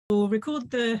We'll record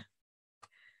the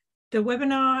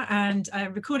webinar, and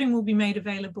a recording will be made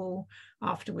available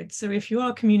afterwards. So if you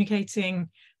are communicating,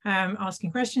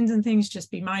 asking questions and things,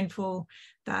 just be mindful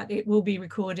that it will be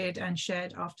recorded and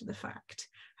shared after the fact.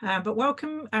 But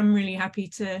welcome, I'm really happy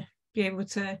to be able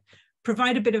to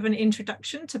provide a bit of an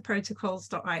introduction to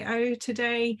protocols.io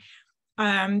today.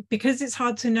 Because it's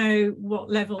hard to know what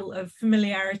level of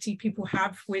familiarity people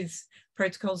have with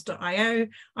protocols.io,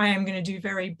 I am going to do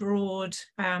very broad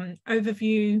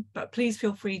overview, but please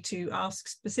feel free to ask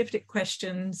specific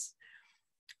questions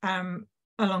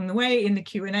along the way in the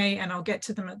Q&A, and I'll get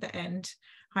to them at the end.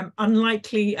 I'm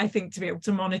unlikely, I think, to be able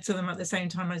to monitor them at the same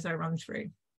time as I run through.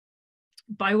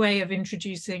 By way of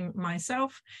introducing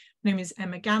myself, my name is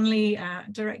Emma Ganley,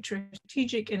 Director of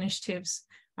Strategic Initiatives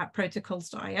at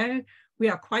protocols.io. We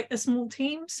are quite a small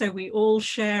team, so we all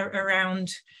share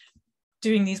around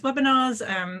doing these webinars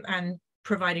and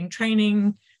providing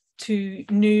training to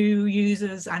new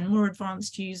users and more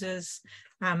advanced users.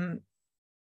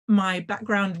 My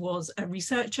background was a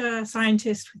researcher,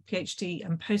 scientist with PhD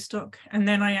and postdoc, and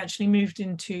then I actually moved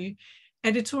into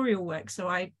editorial work. So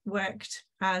I worked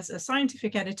as a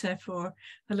scientific editor for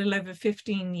a little over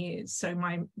 15 years. So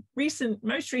my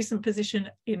most recent position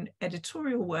in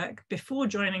editorial work before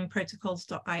joining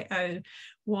protocols.io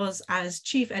was as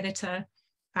chief editor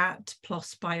at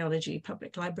PLOS Biology,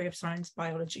 Public Library of Science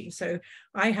Biology. So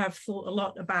I have thought a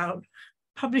lot about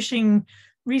publishing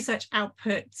research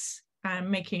outputs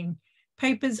and making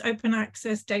papers open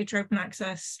access, data open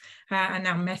access, and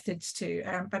now methods too.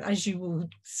 But as you will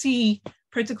see,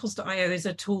 protocols.io is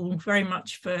a tool very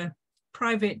much for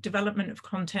private development of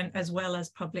content as well as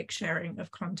public sharing of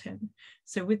content.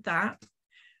 So with that,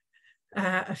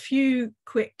 a few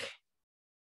quick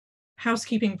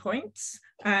housekeeping points.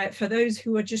 For those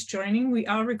who are just joining, we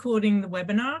are recording the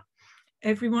webinar.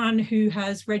 Everyone who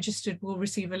has registered will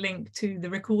receive a link to the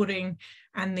recording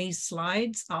and these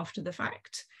slides after the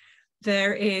fact.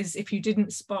 There is, if you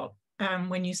didn't spot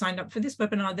when you signed up for this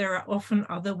webinar, there are often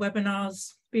other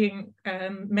webinars being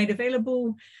made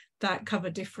available that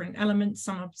cover different elements.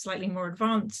 Some are slightly more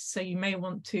advanced, so you may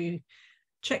want to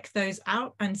check those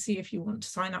out and see if you want to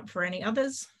sign up for any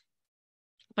others.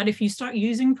 But if you start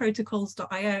using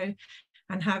protocols.io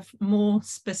and have more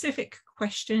specific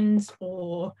questions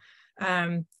or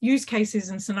use cases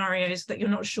and scenarios that you're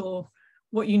not sure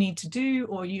what you need to do,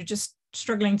 or you're just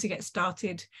struggling to get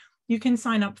started, you can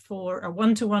sign up for a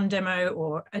one-to-one demo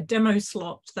or a demo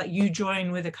slot that you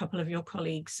join with a couple of your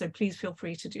colleagues. So please feel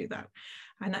free to do that.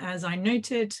 And as I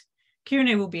noted,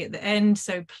 Q&A will be at the end,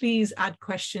 so please add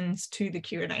questions to the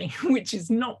Q&A, which is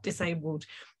not disabled,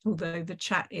 although the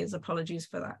chat is. Apologies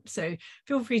for that. So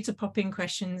feel free to pop in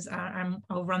questions and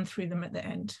I'll run through them at the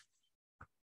end.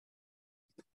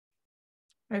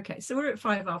 Okay, so we're at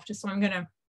 5 after, so I'm going to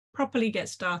properly get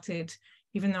started,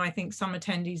 even though I think some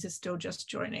attendees are still just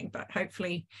joining, but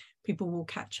hopefully people will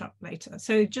catch up later.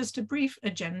 So just a brief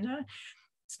agenda.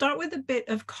 Start with a bit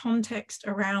of context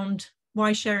around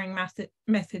why sharing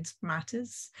methods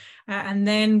matters, and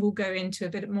then we'll go into a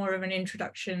bit more of an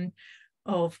introduction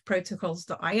of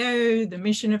protocols.io, the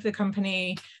mission of the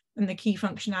company, and the key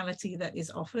functionality that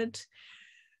is offered.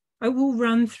 I will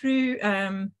run through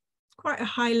quite a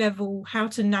high level how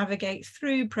to navigate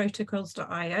through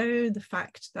protocols.io, the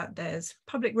fact that there's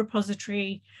public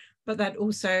repository, but that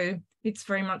also it's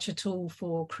very much a tool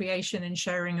for creation and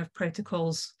sharing of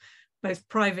protocols, both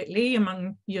privately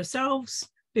among yourselves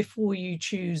before you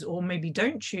choose or maybe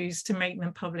don't choose to make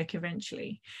them public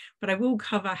eventually. But I will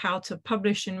cover how to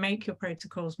publish and make your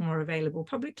protocols more available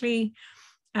publicly.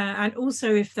 And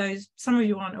also, if some of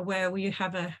you aren't aware, we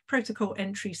have a protocol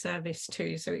entry service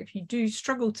too. So if you do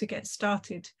struggle to get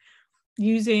started,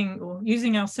 using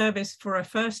our service for a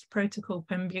first protocol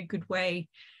can be a good way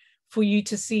for you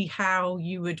to see how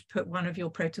you would put one of your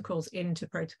protocols into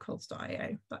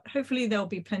protocols.io. But hopefully there'll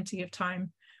be plenty of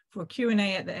time for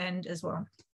Q&A at the end as well.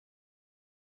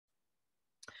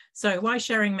 So why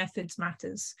sharing methods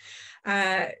matters.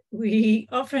 We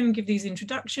often give these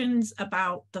introductions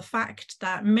about the fact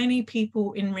that many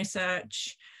people in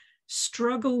research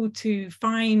struggle to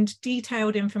find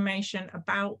detailed information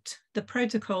about the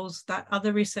protocols that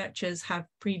other researchers have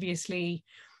previously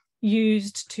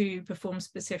used to perform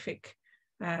specific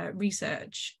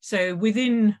research. So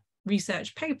within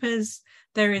research papers,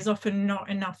 there is often not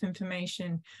enough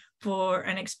information for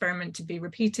an experiment to be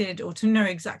repeated or to know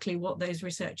exactly what those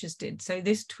researchers did. So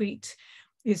this tweet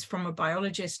is from a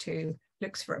biologist who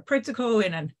looks for a protocol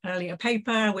in an earlier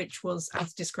paper, which was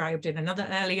as described in another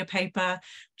earlier paper,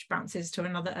 which bounces to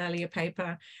another earlier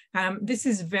paper. This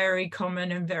is very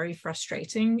common and very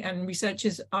frustrating, and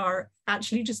researchers are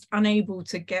actually just unable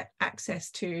to get access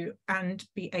to and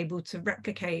be able to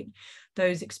replicate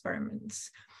those experiments.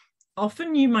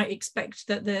 Often you might expect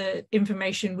that the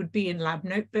information would be in lab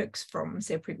notebooks from,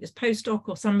 say, a previous postdoc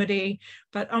or somebody,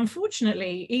 but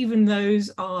unfortunately, even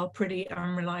those are pretty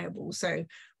unreliable. So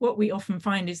what we often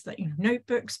find is that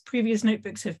previous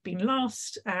notebooks have been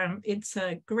lost. It's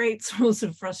a great source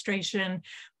of frustration.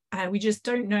 We just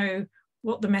don't know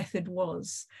what the method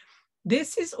was.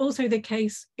 This is also the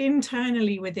case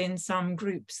internally within some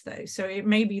groups, though. So it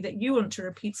may be that you want to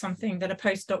repeat something that a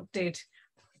postdoc did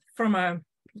from a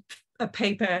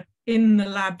paper in the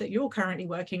lab that you're currently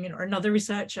working in, or another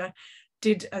researcher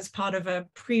did as part of a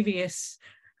previous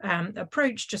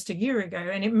approach just a year ago.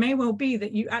 And it may well be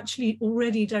that you actually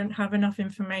already don't have enough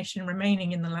information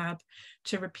remaining in the lab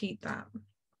to repeat that.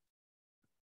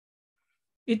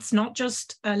 It's not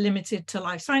just limited to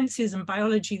life sciences and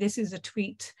biology. This is a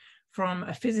tweet from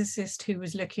a physicist who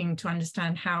was looking to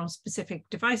understand how specific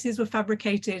devices were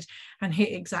fabricated and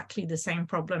hit exactly the same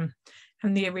problem.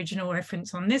 And the original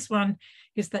reference on this one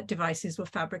is that devices were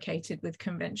fabricated with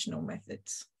conventional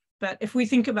methods. But if we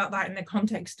think about that in the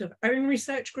context of own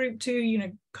research group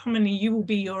too, commonly you will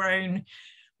be your own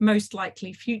most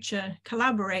likely future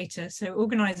collaborator. So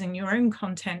organizing your own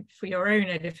content for your own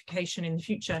edification in the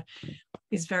future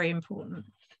is very important.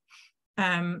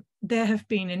 There have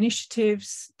been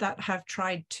initiatives that have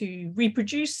tried to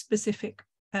reproduce specific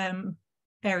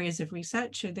areas of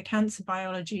research. So the cancer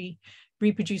biology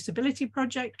reproducibility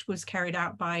project was carried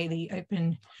out by the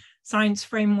Open Science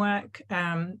Framework,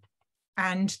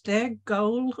 and their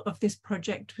goal of this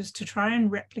project was to try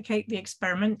and replicate the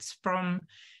experiments from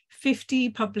 50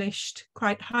 published,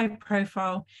 quite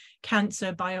high-profile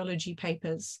cancer biology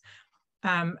papers.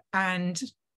 And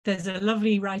there's a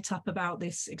lovely write-up about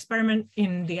this experiment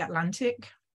in The Atlantic,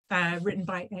 written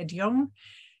by Ed Yong,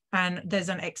 and there's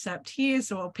an excerpt here,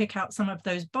 so I'll pick out some of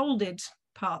those bolded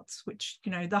parts, which,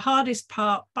 the hardest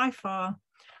part by far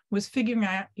was figuring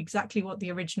out exactly what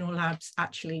the original labs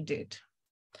actually did.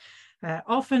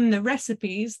 Often the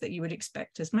recipes that you would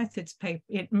expect as method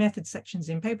sections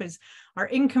in papers are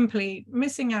incomplete,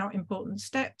 missing out important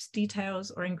steps,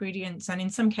 details, or ingredients, and in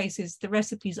some cases the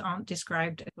recipes aren't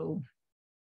described at all.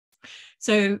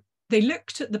 So they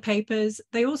looked at the papers,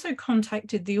 they also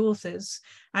contacted the authors,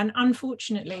 and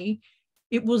unfortunately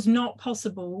it was not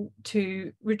possible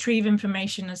to retrieve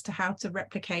information as to how to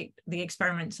replicate the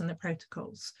experiments and the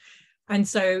protocols. And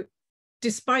so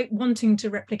despite wanting to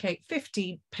replicate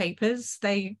 50 papers,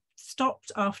 they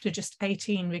stopped after just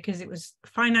 18 because it was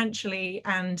financially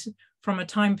and from a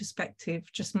time perspective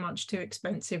just much too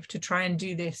expensive to try and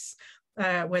do this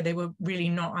where they were really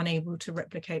not unable to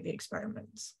replicate the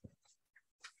experiments.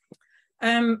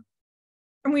 And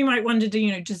we might wonder,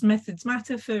 does methods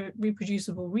matter for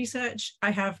reproducible research?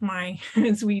 I have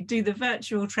as we do the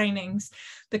virtual trainings,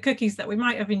 the cookies that we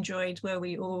might have enjoyed where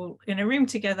we all in a room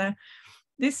together.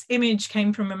 This image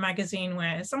came from a magazine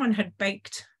where someone had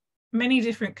baked many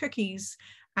different cookies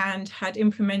and had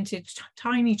implemented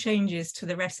tiny changes to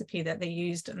the recipe that they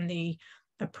used and the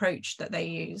approach that they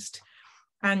used.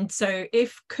 And so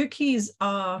if cookies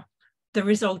are the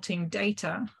resulting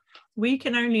data, we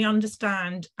can only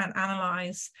understand and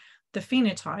analyze the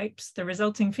phenotypes, the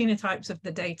resulting phenotypes of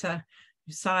the data,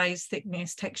 size,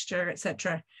 thickness, texture,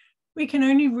 etc. We can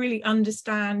only really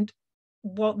understand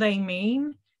what they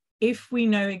mean if we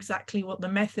know exactly what the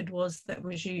method was that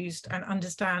was used and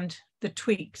understand the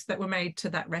tweaks that were made to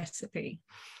that recipe.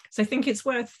 So I think it's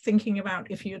worth thinking about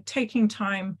if you're taking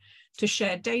time to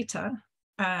share data,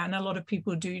 and a lot of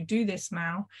people do this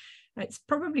now, it's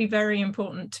probably very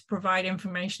important to provide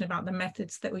information about the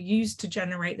methods that were used to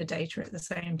generate the data at the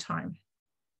same time.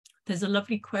 There's a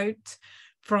lovely quote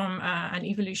from an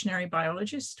evolutionary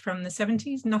biologist from the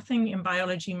 70s, "Nothing in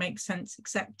biology makes sense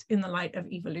except in the light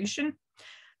of evolution."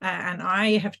 And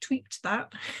I have tweaked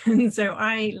that. And so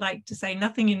I like to say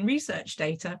nothing in research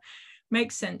data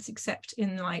makes sense except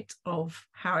in light of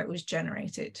how it was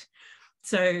generated.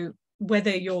 So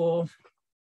whether you're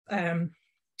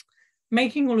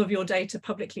making all of your data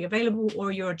publicly available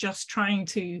or you're just trying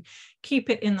to keep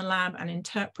it in the lab and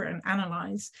interpret and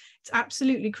analyze, it's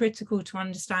absolutely critical to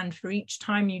understand for each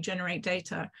time you generate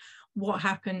data, what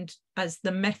happened as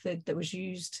the method that was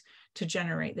used to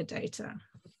generate the data.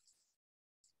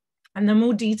 And the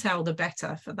more detail, the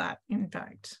better for that, in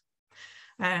fact.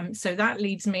 So that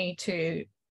leads me to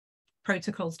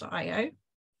protocols.io.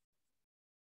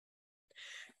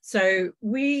 So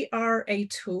we are a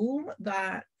tool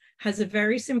that has a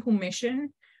very simple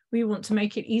mission. We want to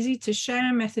make it easy to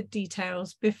share method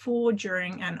details before,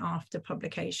 during, and after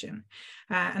publication.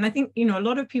 And I think, a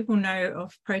lot of people know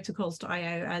of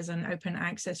protocols.io as an open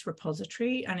access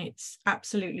repository, and it's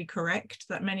absolutely correct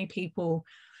that many people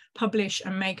publish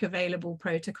and make available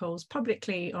protocols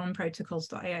publicly on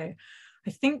protocols.io. I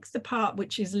think the part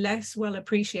which is less well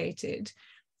appreciated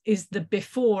is the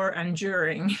before and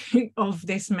during of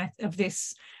this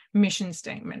mission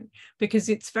statement, because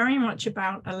it's very much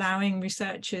about allowing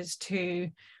researchers to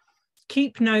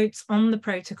keep notes on the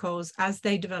protocols as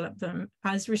they develop them,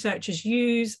 as researchers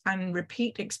use and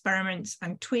repeat experiments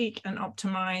and tweak and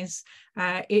optimize.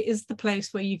 It is the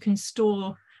place where you can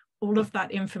store all of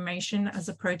that information as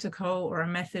a protocol or a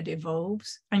method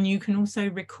evolves, and you can also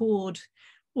record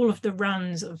all of the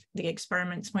runs of the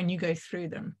experiments when you go through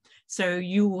them. So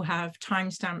you will have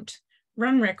timestamped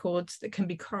run records that can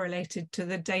be correlated to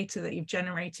the data that you've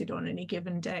generated on any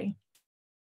given day.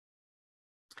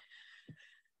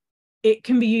 It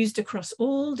can be used across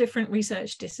all different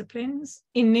research disciplines.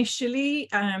 Initially,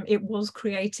 it was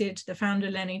created, the founder,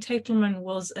 Lenny Teitelman,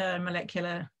 was a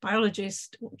molecular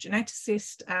biologist or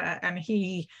geneticist, and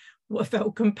he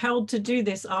felt compelled to do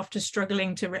this after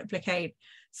struggling to replicate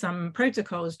some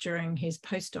protocols during his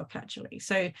postdoc, actually.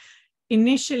 So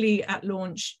initially at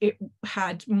launch, it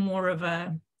had more of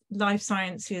a life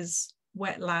sciences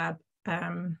wet lab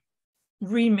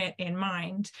remit in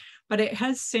mind, but it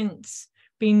has since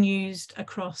been used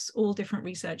across all different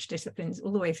research disciplines,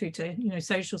 all the way through to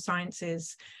social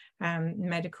sciences,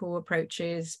 medical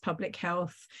approaches, public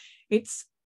health. It's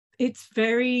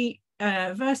very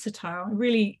versatile,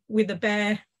 really, with the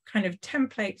bare kind of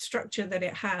template structure that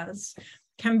it has,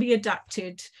 can be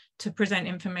adapted to present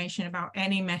information about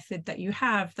any method that you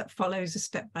have that follows a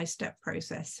step-by-step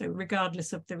process, so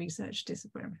regardless of the research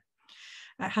discipline.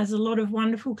 It has a lot of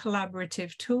wonderful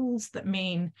collaborative tools that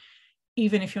mean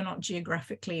even if you're not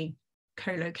geographically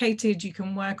co-located, you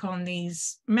can work on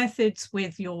these methods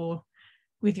with your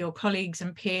colleagues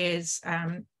and peers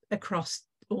across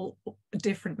all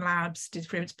different labs,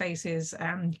 different spaces.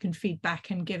 You can feed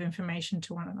back and give information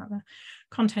to one another.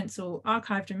 Content's all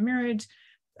archived and mirrored.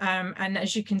 And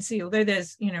as you can see, although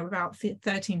there's about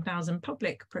 13,000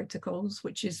 public protocols,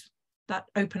 which is that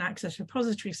open access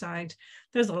repository side,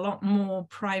 there's a lot more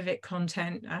private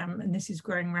content, and this is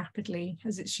growing rapidly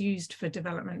as it's used for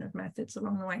development of methods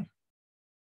along the way.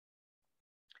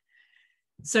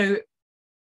 So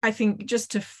I think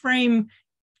just to frame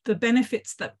the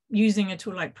benefits that using a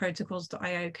tool like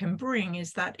protocols.io can bring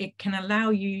is that it can allow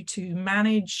you to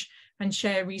manage and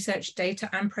share research data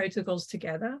and protocols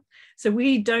together. So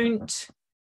we don't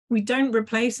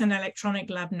replace an electronic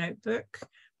lab notebook,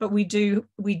 but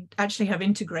we actually have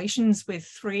integrations with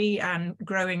 3 and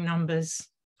growing numbers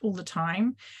all the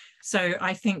time. So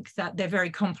I think that they're very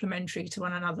complementary to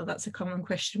one another. That's a common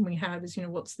question we have is,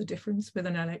 what's the difference with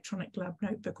an electronic lab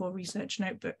notebook or research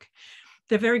notebook?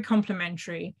 They're very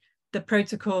complementary. The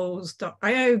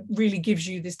protocols.io really gives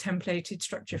you this templated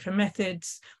structure for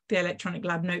methods. The electronic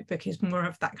lab notebook is more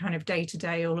of that kind of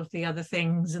day-to-day, all of the other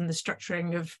things and the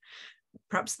structuring of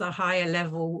perhaps the higher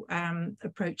level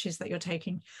approaches that you're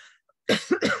taking.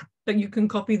 But you can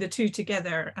copy the two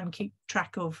together and keep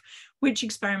track of which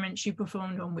experiments you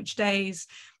performed on which days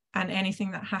and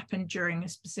anything that happened during a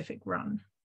specific run.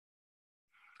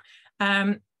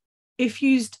 If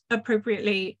used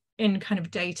appropriately in kind of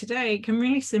day-to-day, it can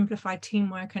really simplify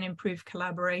teamwork and improve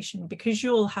collaboration, because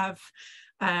you'll have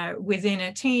within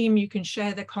a team, you can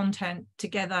share the content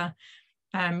together.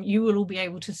 You will all be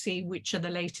able to see which are the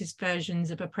latest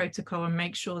versions of a protocol and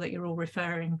make sure that you're all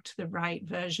referring to the right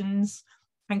versions,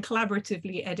 and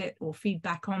collaboratively edit or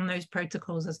feedback on those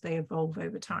protocols as they evolve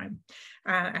over time.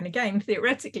 And again,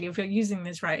 theoretically, if you're using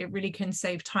this right, it really can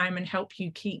save time and help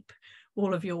you keep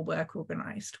all of your work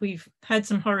organized. We've heard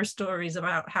some horror stories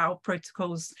about how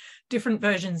protocols, different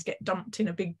versions get dumped in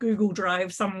a big Google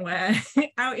Drive somewhere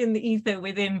out in the ether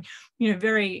within,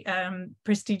 very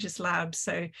prestigious labs.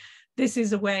 So this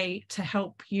is a way to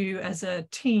help you as a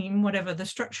team, whatever the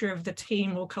structure of the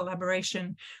team or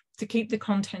collaboration, to keep the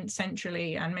content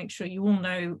centrally and make sure you all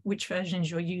know which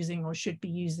versions you're using or should be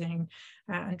using,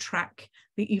 and track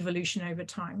the evolution over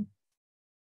time.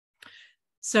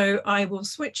 So I will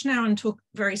switch now and talk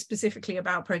very specifically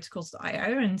about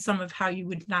protocols.io and some of how you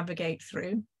would navigate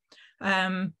through.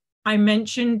 I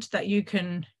mentioned that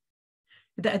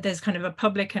there's kind of a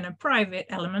public and a private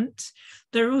element.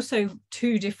 There are also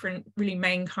 2 different really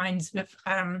main kinds of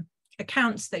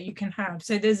accounts that you can have.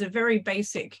 So there's a very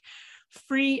basic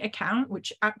free account,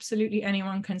 which absolutely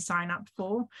anyone can sign up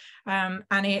for.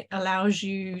 And it allows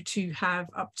you to have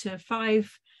up to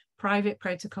 5 private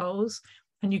protocols,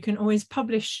 and you can always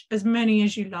publish as many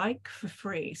as you like for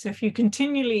free. So if you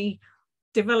continually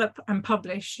develop and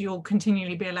publish, you'll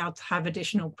continually be allowed to have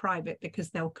additional private, because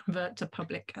they'll convert to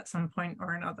public at some point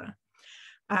or another.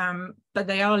 But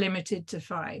they are limited to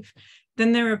 5.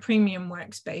 Then there are premium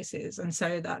workspaces, and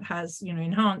so that has, you know,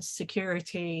 enhanced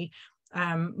security,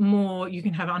 more, you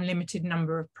can have unlimited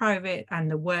number of private, and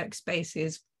the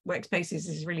workspaces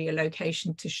is really a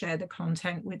location to share the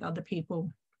content with other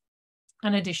people,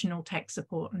 and additional tech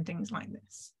support and things like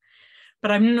this.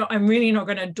 But I'm really not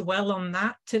going to dwell on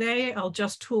that today. I'll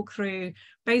just talk through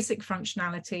basic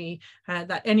functionality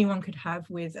that anyone could have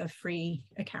with a free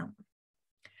account.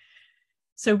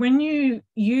 So when you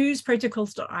use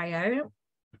protocols.io,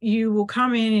 you will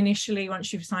come in initially,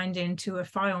 once you've signed into a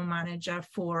file manager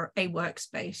for a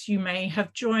workspace. You may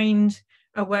have joined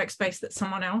a workspace that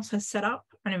someone else has set up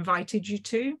and invited you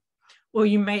to, or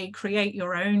you may create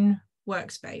your own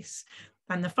workspace.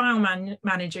 And the file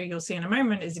manager you'll see in a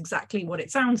moment is exactly what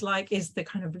it sounds like, is the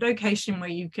kind of location where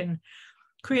you can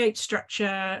create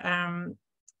structure,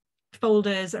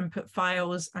 folders, and put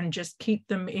files, and just keep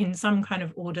them in some kind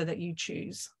of order that you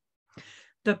choose.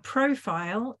 The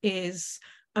profile is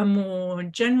a more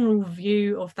general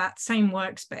view of that same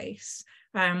workspace,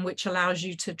 which allows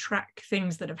you to track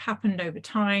things that have happened over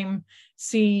time,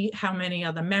 see how many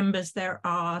other members there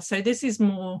are. So this is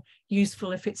more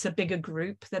useful if it's a bigger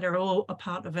group that are all a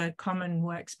part of a common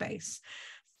workspace.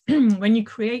 When you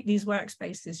create these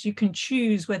workspaces, you can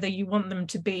choose whether you want them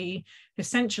to be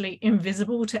essentially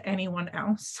invisible to anyone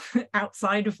else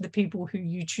outside of the people who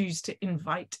you choose to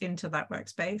invite into that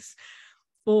workspace,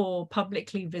 or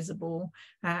publicly visible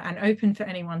and open for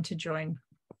anyone to join.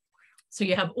 So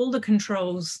you have all the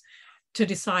controls to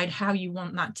decide how you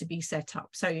want that to be set up.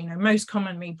 So, you know, most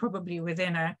commonly, probably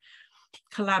within a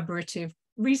collaborative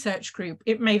research group,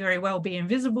 it may very well be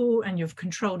invisible, and you've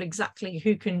controlled exactly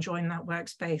who can join that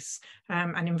workspace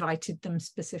and invited them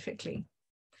specifically.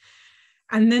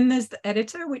 And then there's the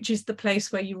editor, which is the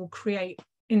place where you will create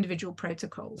individual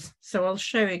protocols. So I'll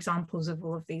show examples of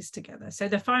all of these together. So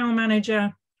the file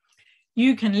manager,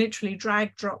 you can literally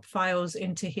drag drop files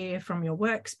into here from your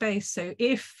workspace. So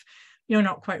if you're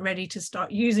not quite ready to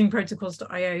start using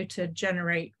protocols.io to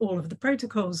generate all of the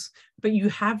protocols, but you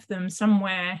have them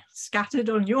somewhere scattered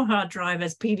on your hard drive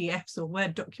as PDFs or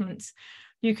Word documents,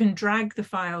 you can drag the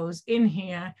files in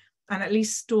here and at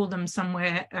least store them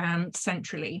somewhere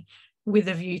centrally, with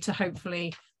a view to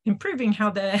hopefully improving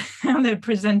how they're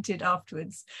presented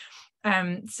afterwards.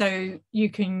 So you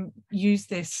can use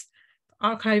this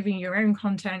archiving your own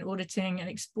content, auditing and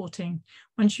exporting.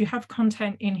 Once you have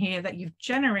content in here that you've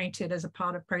generated as a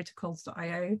part of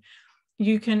protocols.io,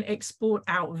 you can export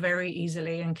out very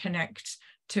easily and connect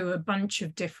to a bunch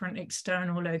of different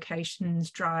external locations,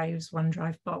 drives,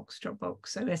 OneDrive box,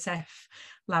 Dropbox, OSF.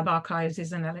 Lab Archives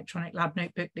is an electronic lab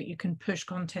notebook that you can push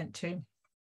content to.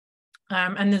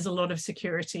 And there's a lot of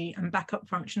security and backup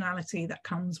functionality that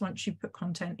comes once you put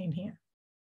content in here.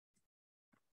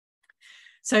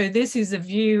 So this is a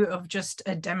view of just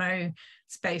a demo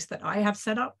space that I have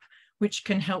set up, which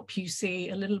can help you see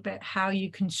a little bit how you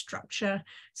can structure.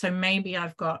 So maybe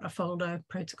I've got a folder,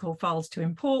 protocol files to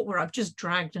import, where I've just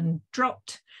dragged and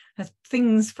dropped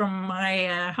things from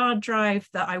my hard drive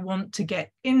that I want to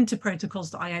get into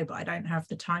protocols.io, but I don't have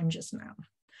the time just now.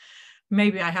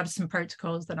 Maybe I have some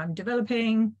protocols that I'm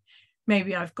developing.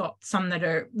 Maybe I've got some that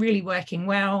are really working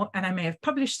well, and I may have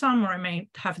published some, or I may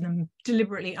have them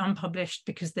deliberately unpublished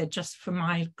because they're just for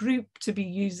my group to be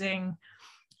using.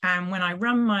 And when I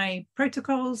run my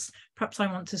protocols, perhaps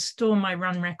I want to store my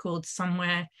run records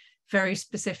somewhere very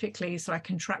specifically so I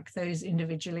can track those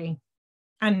individually.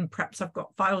 And perhaps I've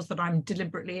got files that I'm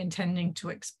deliberately intending to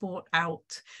export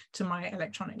out to my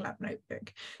electronic lab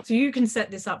notebook. So you can set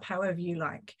this up however you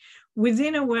like.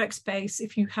 Within a workspace,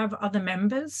 if you have other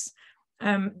members,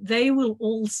 they will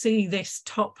all see this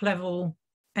top level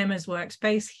Emma's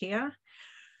workspace here,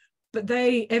 but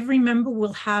every member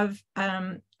will have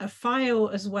a file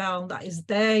as well that is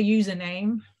their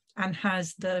username and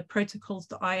has the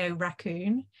protocols.io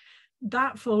raccoon.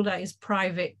 That folder is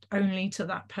private only to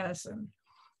that person.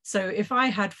 So if I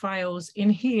had files in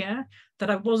here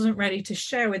that I wasn't ready to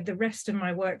share with the rest of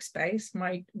my workspace,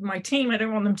 my team, I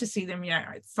don't want them to see them yet.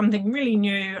 It's something really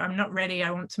new. I'm not ready. I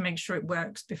want to make sure it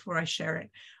works before I share it.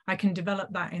 I can develop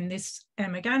that in this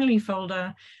Emma Ganley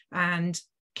folder and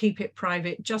keep it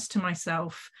private just to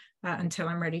myself until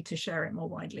I'm ready to share it more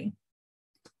widely.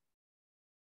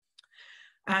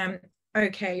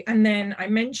 Okay, and then I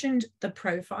mentioned the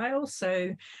profile.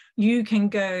 So you can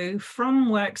go from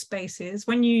workspaces.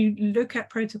 When you look at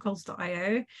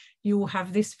protocols.io, you will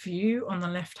have this view on the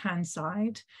left-hand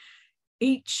side.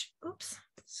 Each, oops,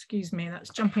 excuse me,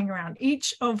 that's jumping around.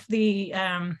 Each of the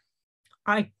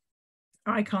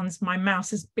icons, my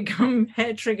mouse has become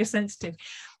hair trigger sensitive.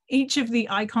 Each of the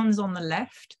icons on the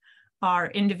left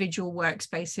are individual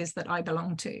workspaces that I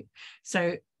belong to.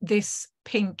 So this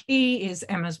pink E is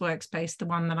Emma's workspace, the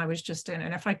one that I was just in.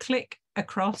 And if I click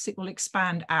across, it will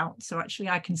expand out. So actually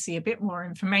I can see a bit more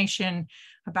information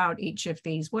about each of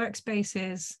these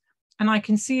workspaces. And I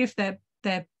can see if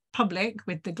they're public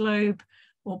with the globe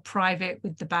or private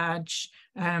with the badge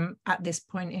at this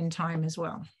point in time as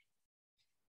well.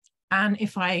 And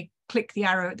if I click the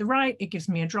arrow at the right, it gives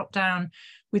me a drop down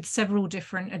with several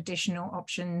different additional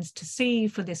options to see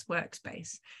for this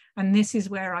workspace. And this is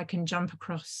where I can jump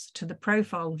across to the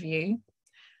profile view.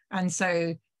 And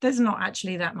so there's not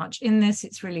actually that much in this.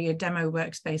 It's really a demo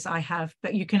workspace I have,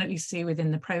 but you can at least see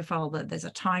within the profile that there's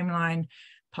a timeline.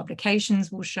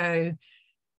 Publications will show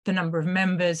the number of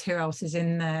members, who else is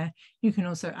in there. You can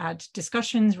also add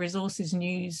discussions, resources,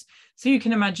 news. So you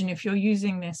can imagine if you're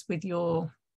using this with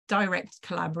your direct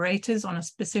collaborators on a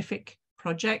specific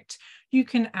project, you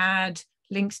can add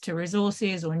links to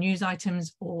resources or news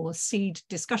items or seed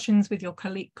discussions with your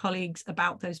colleagues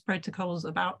about those protocols,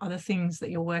 about other things that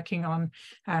you're working on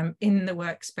in the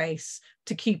workspace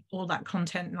to keep all that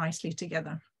content nicely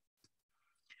together.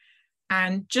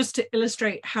 And just to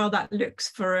illustrate how that looks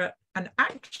for an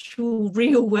actual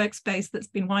real workspace that's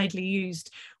been widely used,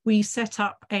 we set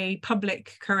up a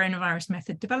public coronavirus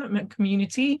method development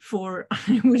community for,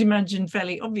 I would imagine,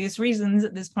 fairly obvious reasons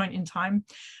at this point in time,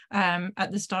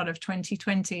 at the start of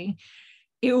 2020.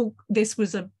 This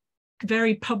was a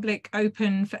very public,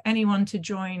 open for anyone to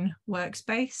join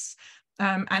workspace.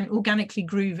 And organically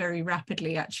grew very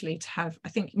rapidly, actually, to have, I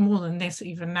think, more than this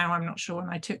even now. I'm not sure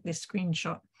when I took this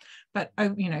screenshot, but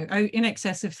in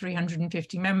excess of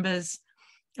 350 members.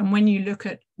 And when you look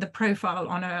at the profile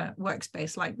on a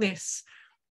workspace like this,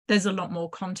 there's a lot more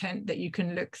content that you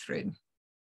can look through.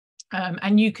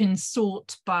 And you can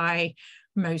sort by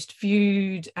most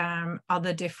viewed,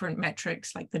 other different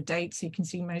metrics like the dates. You can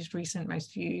see most recent,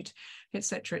 most viewed,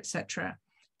 etc., etc.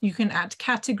 You can add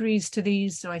categories to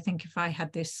these. So I think if I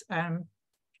had this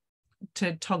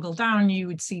to toggle down, you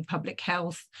would see public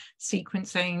health,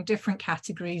 sequencing, different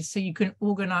categories. So you can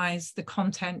organize the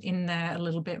content in there a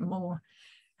little bit more.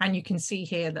 And you can see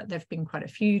here that there've been quite a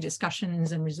few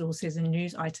discussions and resources and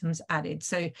news items added.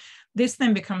 So this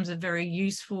then becomes a very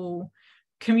useful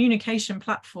communication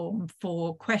platform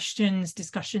for questions,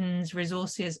 discussions,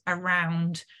 resources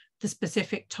around the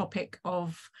specific topic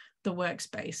of the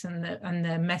workspace and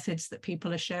the methods that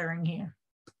people are sharing here.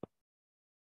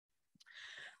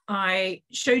 I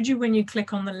showed you when you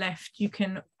click on the left, you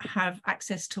can have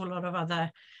access to a lot of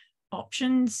other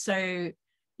options. So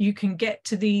you can get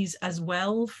to these as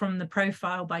well from the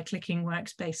profile by clicking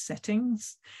workspace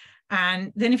settings.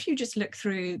 And then if you just look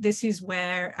through, this is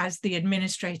where, as the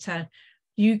administrator,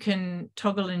 you can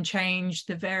toggle and change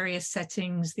the various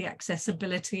settings, the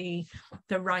accessibility,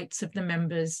 the rights of the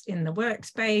members in the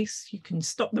workspace. You can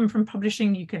stop them from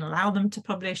publishing, you can allow them to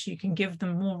publish, you can give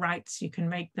them more rights, you can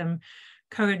make them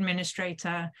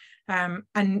co-administrator,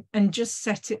 and just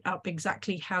set it up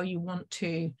exactly how you want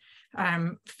to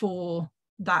for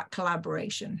that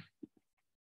collaboration.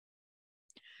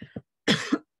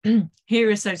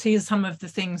 Here's some of the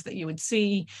things that you would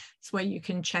see. It's where you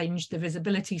can change the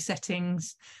visibility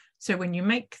settings. So when you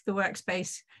make the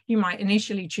workspace, you might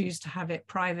initially choose to have it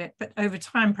private, but over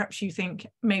time, perhaps you think,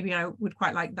 maybe I would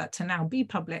quite like that to now be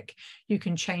public. You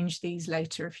can change these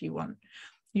later if you want.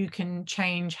 You can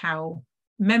change how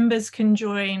members can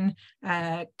join.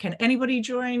 Can anybody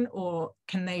join, or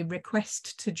can they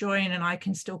request to join and I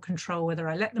can still control whether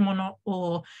I let them or not,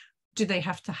 or do they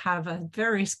have to have a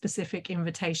very specific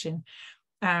invitation?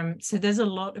 So there's a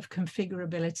lot of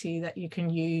configurability that you can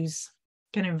use.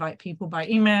 You can invite people by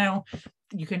email.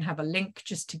 You can have a link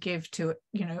just to give to,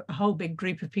 a whole big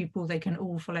group of people. They can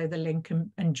all follow the link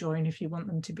and join if you want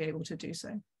them to be able to do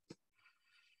so.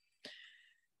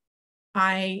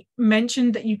 I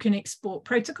mentioned that you can export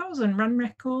protocols and run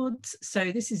records. So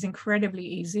this is incredibly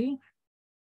easy.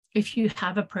 If you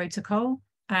have a protocol,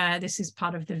 this is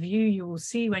part of the view you will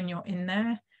see when you're in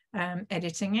there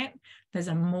editing it. There's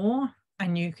a more,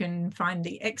 and you can find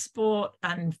the export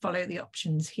and follow the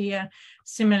options here.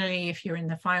 Similarly, if you're in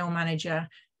the file manager,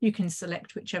 you can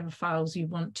select whichever files you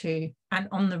want to. And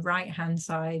on the right-hand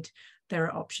side, there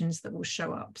are options that will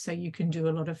show up. So you can do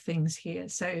a lot of things here.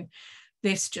 So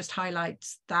this just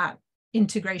highlights that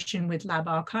integration with Lab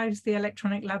Archives, the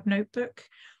electronic lab notebook.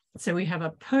 So we have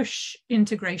a push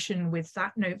integration with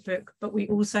that notebook, but we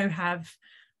also have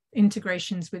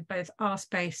integrations with both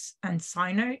RSpace and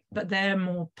Cynote, but they're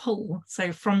more pull.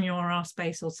 So from your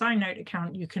RSpace or Cynote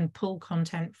account, you can pull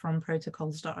content from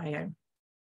protocols.io.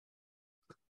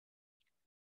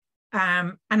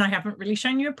 And I haven't really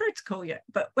shown you a protocol yet,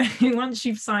 but once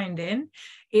you've signed in,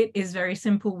 it is very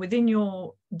simple. Within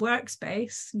your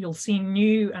workspace, you'll see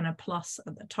new and a plus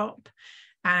at the top,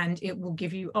 and it will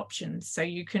give you options. So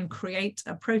you can create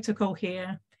a protocol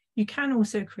here. You can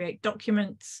also create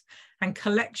documents, and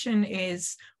collection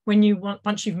is when you want,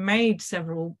 once you've made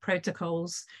several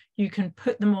protocols, you can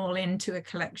put them all into a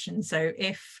collection. So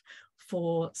if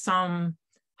for some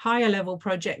higher level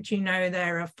project, you know,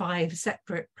 there are 5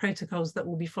 separate protocols that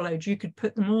will be followed, you could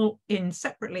put them all in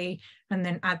separately and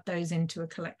then add those into a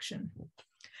collection.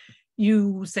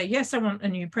 You say, yes, I want a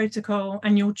new protocol,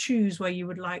 and you'll choose where you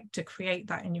would like to create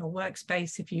that in your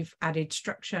workspace if you've added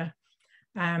structure.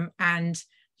 And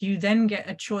you then get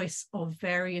a choice of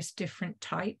various different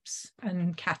types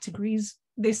and categories.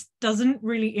 This doesn't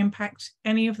really impact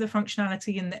any of the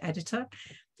functionality in the editor.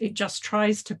 It just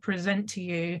tries to present to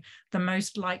you the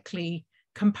most likely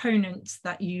components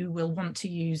that you will want to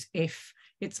use if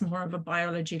it's more of a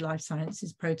biology life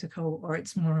sciences protocol, or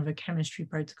it's more of a chemistry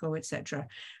protocol, etc.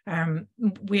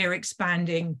 We're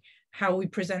expanding how we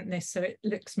present this so it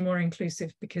looks more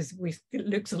inclusive, because it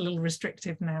looks a little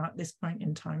restrictive now at this point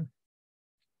in time.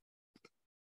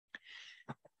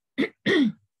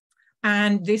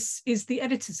 And this is the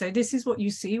editor. So this is what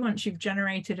you see once you've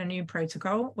generated a new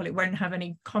protocol. Well, it won't have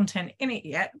any content in it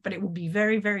yet, but it will be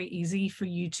very, very easy for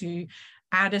you to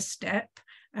add a step.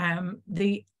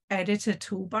 The editor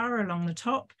toolbar along the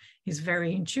top is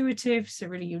very intuitive. So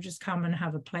really you just come and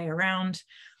have a play around.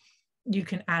 You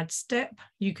can add step,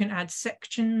 you can add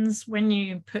sections. When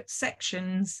you put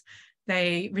sections,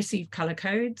 they receive color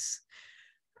codes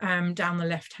down the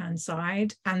left-hand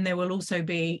side, and there will also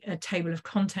be a table of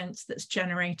contents that's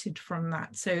generated from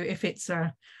that. So if it's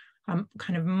a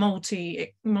kind of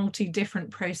multi different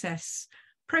process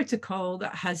protocol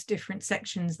that has different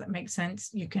sections that make sense,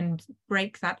 you can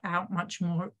break that out much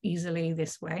more easily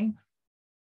this way.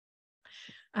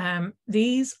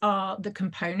 These are the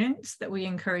components that we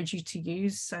encourage you to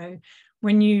use. So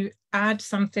when you add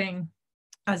something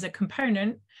as a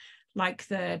component, like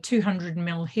the 200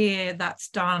 ml here, that's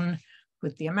done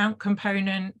with the amount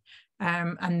component,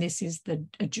 and this is the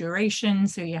duration,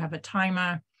 so you have a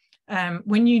timer.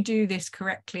 When you do this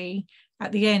correctly,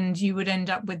 at the end, you would end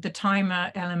up with the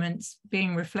timer elements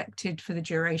being reflected for the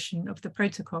duration of the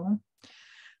protocol.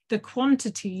 The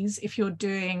quantities, if you're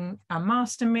doing a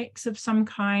master mix of some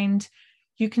kind,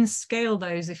 you can scale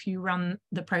those if you run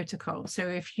the protocol. So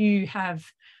if you have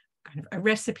kind of a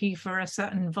recipe for a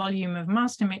certain volume of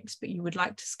master mix, but you would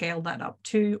like to scale that up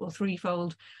 2- or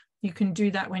 3-fold, you can do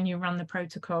that when you run the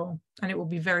protocol, and it will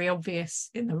be very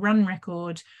obvious in the run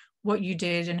record what you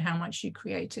did and how much you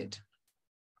created.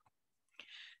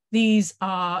 These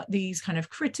are these kind of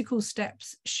critical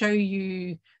steps, show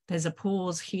you there's a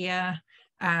pause here,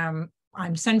 I'm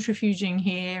centrifuging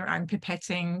here, I'm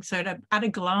pipetting, so that at a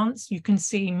glance you can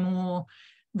see more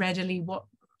readily what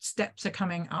steps are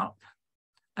coming up.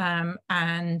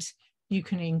 And you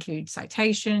can include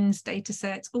citations, data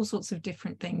sets, all sorts of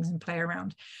different things, and play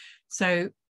around. So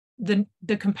the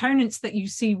components that you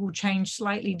see will change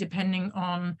slightly depending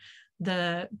on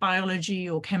the biology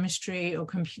or chemistry or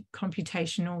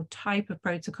computational type of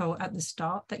protocol at the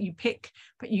start that you pick,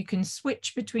 but you can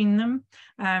switch between them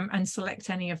and select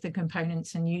any of the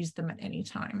components and use them at any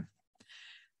time.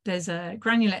 There's a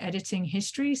granular editing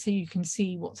history, so you can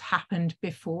see what's happened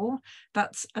before.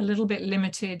 That's a little bit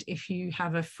limited if you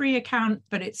have a free account,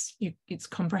 but it's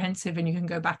comprehensive, and you can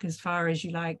go back as far as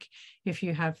you like if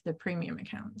you have the premium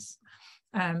accounts.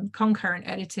 Concurrent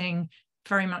editing,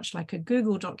 very much like a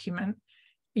Google document.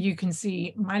 You can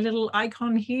see my little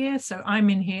icon here. So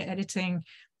I'm in here editing.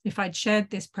 If I'd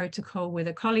shared this protocol with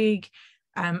a colleague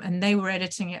and they were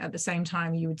editing it at the same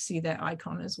time, you would see their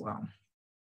icon as well.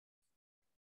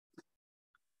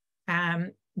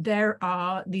 There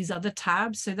are these other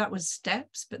tabs. So that was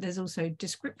steps, but there's also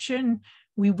description.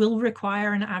 We will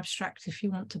require an abstract if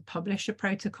you want to publish a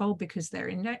protocol because they're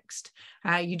indexed.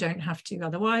 You don't have to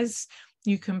otherwise.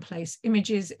 You can place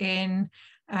images in.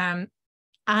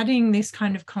 Adding this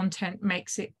kind of content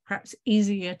makes it perhaps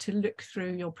easier to look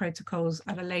through your protocols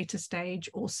at a later stage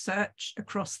or search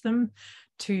across them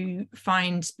to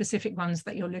find specific ones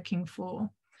that you're looking for.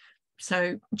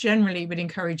 So generally, we'd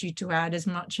encourage you to add as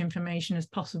much information as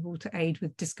possible to aid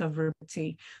with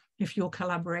discoverability. if you're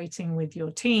collaborating with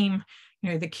your team,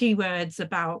 you know, the keywords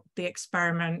about the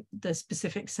experiment, the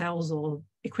specific cells or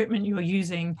equipment you're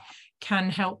using can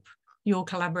help your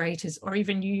collaborators, or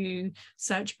even you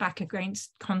search back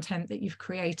against content that you've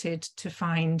created to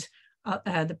find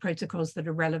the protocols that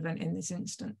are relevant in this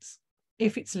instance.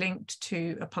 If it's linked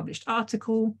to a published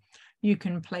article, you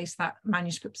can place that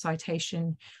manuscript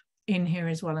citation in here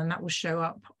as well, and that will show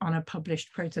up on a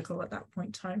published protocol at that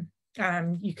point in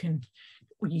time.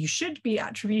 You should be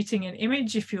attributing an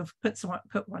image if you've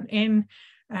put one in,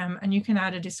 and you can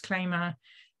add a disclaimer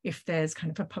if there's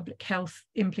kind of a public health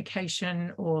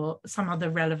implication or some other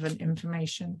relevant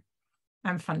information,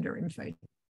 and funder info.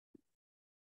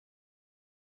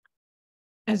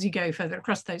 As you go further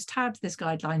across those tabs, there's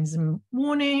guidelines and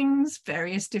warnings,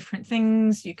 various different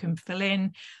things you can fill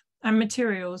in, and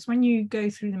materials. When you go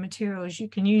through the materials, you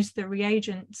can use the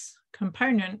reagents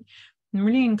component and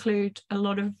really include a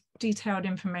lot of detailed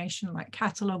information like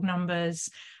catalog numbers,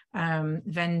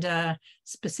 vendor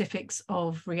specifics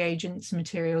of reagents,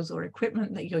 materials, or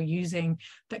equipment that you're using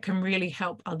that can really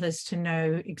help others to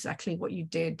know exactly what you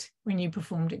did when you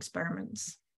performed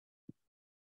experiments.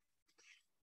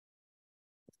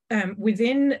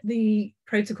 Within the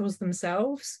protocols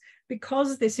themselves,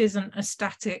 because this isn't a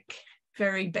static,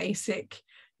 very basic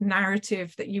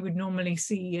narrative that you would normally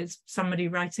see as somebody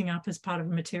writing up as part of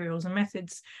materials and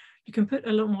methods, you can put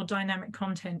a lot more dynamic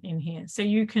content in here. So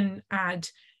you can add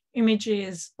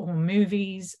images or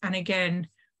movies, and again,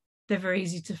 they're very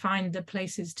easy to find the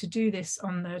places to do this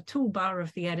on the toolbar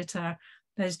of the editor.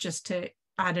 There's just to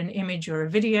add an image or a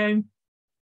video.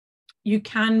 You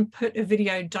can put a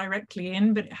video directly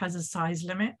in, but it has a size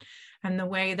limit. And the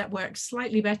way that works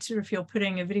slightly better if you're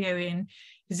putting a video in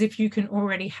is if you can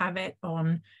already have it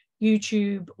on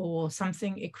YouTube or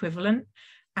something equivalent,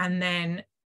 and then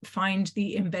find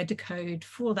the embed code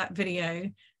for that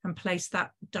video and place that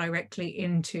directly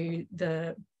into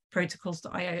the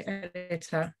protocols.io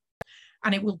editor,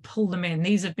 and it will pull them in.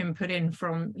 These have been put in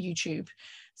from YouTube.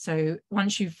 So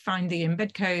once you find the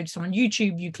embed code, so on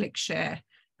YouTube, you click share,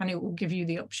 and it will give you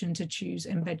the option to choose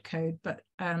embed code. But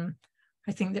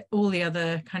I think that all the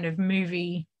other kind of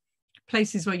movie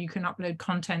places where you can upload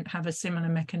content have a similar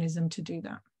mechanism to do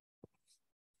that.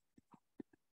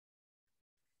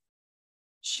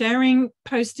 Sharing,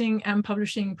 posting, and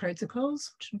publishing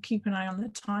protocols. Keep an eye on the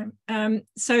time.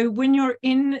 So when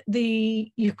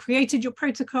you've created your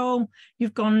protocol,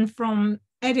 you've gone from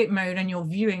edit mode and you're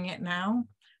viewing it now.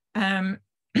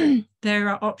 There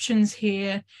are options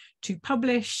here to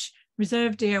publish,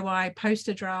 reserve DOI, post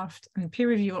a draft, and peer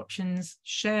review options,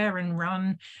 share and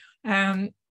run.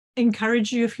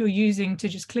 Encourage you, if you're using, to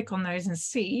just click on those and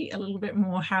see a little bit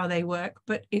more how they work.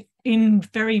 But in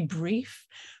very brief,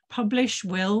 publish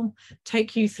will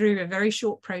take you through a very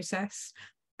short process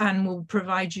and will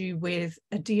provide you with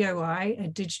a DOI, a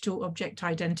digital object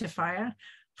identifier,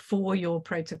 for your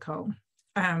protocol.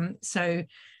 So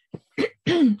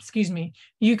excuse me,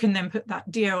 you can then put that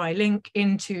DOI link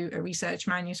into a research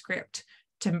manuscript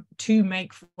to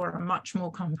make for a much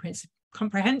more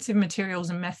comprehensive materials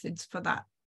and methods for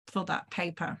that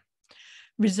paper.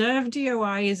 Reserve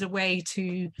DOI is a way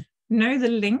to know the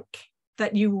link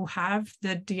that you will have,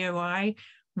 the DOI,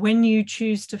 when you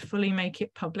choose to fully make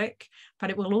it public, but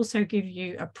it will also give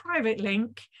you a private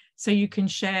link so you can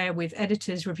share with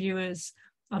editors, reviewers,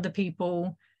 other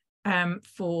people,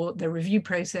 for the review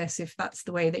process, if that's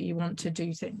the way that you want to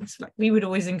do things. Like, we would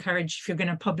always encourage, if you're going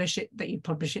to publish it, that you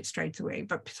publish it straight away,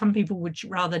 but some people would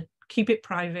rather keep it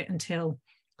private until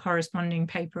corresponding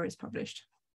paper is published.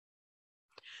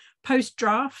 Post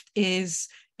draft is,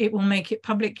 it will make it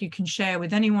public. You can share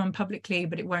with anyone publicly,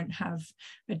 but it won't have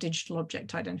a digital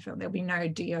object identifier. There'll be no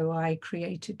DOI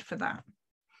created for that.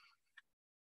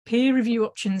 Peer review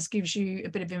options gives you a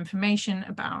bit of information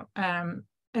about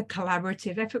a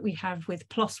collaborative effort we have with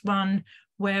PLOS ONE,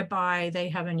 whereby they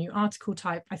have a new article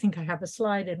type. I think I have a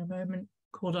slide in a moment,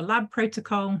 called a lab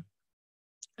protocol.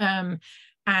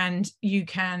 And you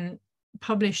can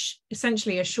publish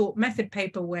essentially a short method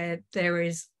paper where there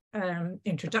is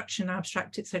introduction,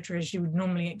 abstract, etc., as you would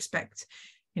normally expect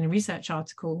in a research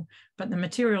article, but the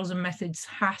materials and methods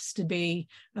has to be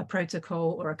a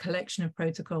protocol or a collection of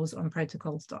protocols on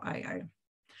protocols.io.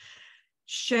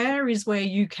 Share is where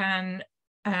you can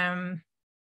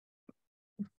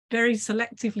very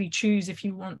selectively choose if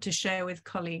you want to share with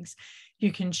colleagues.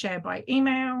 You can share by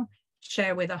email,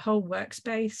 share with a whole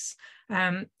workspace.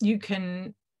 You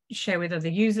can share with other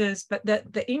users, but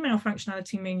the email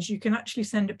functionality means you can actually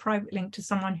send a private link to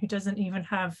someone who doesn't even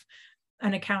have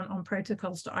an account on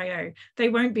protocols.io. They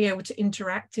won't be able to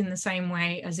interact in the same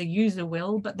way as a user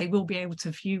will, but they will be able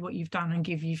to view what you've done and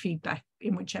give you feedback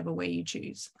in whichever way you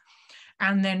choose.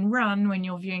 And then run, when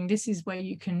you're viewing, this is where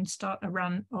you can start a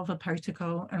run of a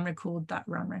protocol and record that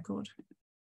run record.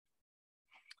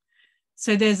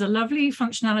 So there's a lovely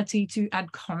functionality to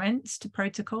add comments to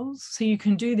protocols. So you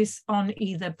can do this on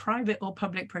either private or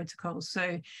public protocols.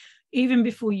 So even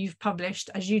before you've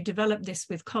published, as you develop this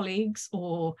with colleagues,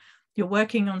 or you're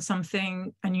working on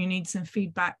something and you need some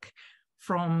feedback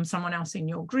from someone else in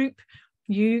your group,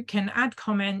 you can add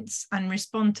comments and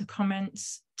respond to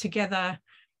comments together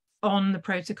on the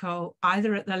protocol,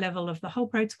 either at the level of the whole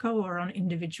protocol or on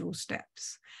individual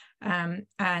steps.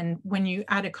 And when you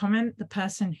add a comment, the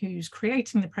person who's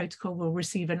creating the protocol will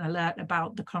receive an alert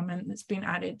about the comment that's been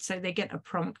added. So they get a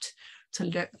prompt to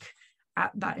look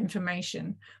at that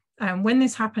information. And when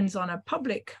this happens on a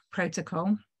public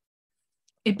protocol,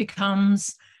 it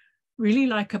becomes really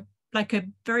like a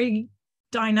very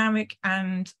dynamic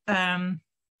and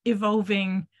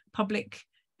evolving public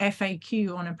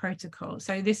FAQ on a protocol.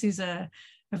 So this is a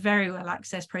very well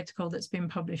accessed protocol that's been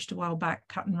published a while back,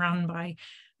 cut and run by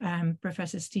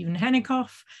Professor Stephen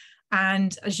Henikoff.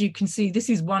 And as you can see, this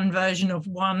is one version of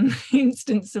one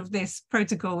instance of this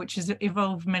protocol, which has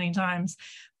evolved many times.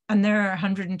 And there are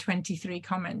 123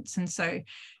 comments. And so,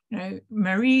 you know,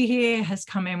 Marie here has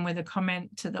come in with a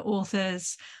comment to the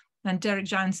authors, and Derek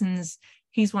Janssens,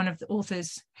 he's one of the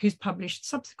authors who's published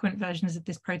subsequent versions of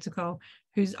this protocol,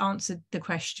 who's answered the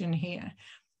question here.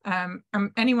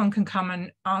 Anyone can come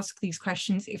and ask these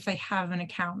questions if they have an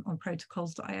account on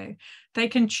protocols.io. They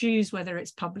can choose whether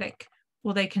it's public,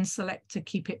 or they can select to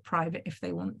keep it private if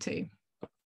they want to.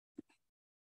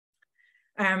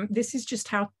 This is just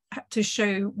how to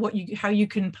show how you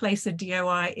can place a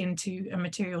DOI into a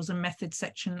materials and methods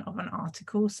section of an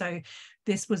article. So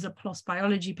this was a PLOS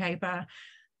biology paper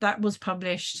that was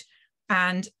published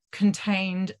and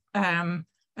contained a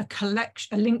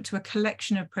link to a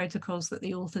collection of protocols that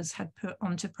the authors had put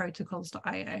onto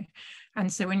protocols.io.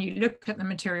 And so when you look at the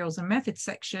materials and methods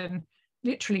section,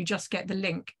 literally just get the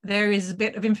link. There is a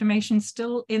bit of information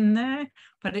still in there,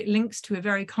 but it links to a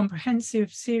very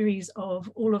comprehensive series of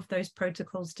all of those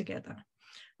protocols together.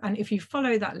 And if you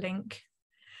follow that link,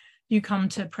 you come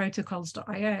to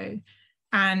protocols.io.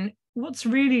 And what's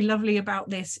really lovely about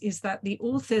this is that the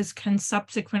authors can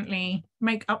subsequently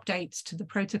make updates to the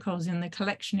protocols in the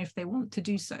collection if they want to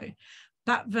do so.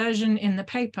 That version in the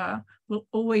paper will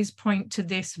always point to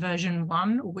this version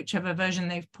 1, or whichever version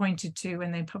they've pointed to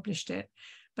when they published it.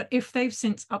 But if they've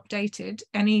since updated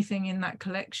anything in that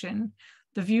collection,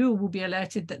 the viewer will be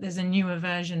alerted that there's a newer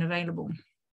version available.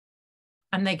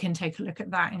 And they can take a look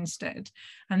at that instead.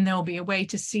 And there'll be a way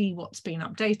to see what's been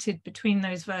updated between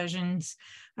those versions.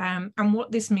 And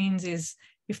what this means is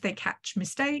if they catch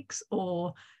mistakes,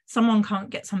 or someone can't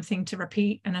get something to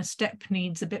repeat and a step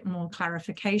needs a bit more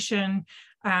clarification,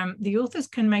 the authors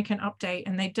can make an update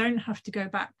and they don't have to go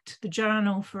back to the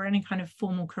journal for any kind of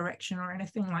formal correction or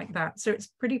anything like that. So it's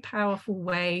a pretty powerful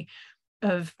way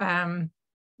of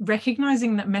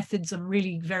recognizing that methods are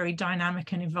really very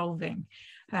dynamic and evolving.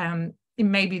 It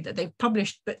may be that they've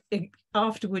published, but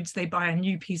afterwards they buy a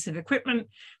new piece of equipment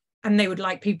and they would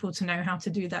like people to know how to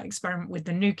do that experiment with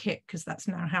the new kit, because that's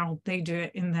now how they do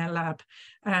it in their lab.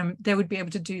 They would be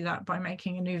able to do that by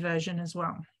making a new version as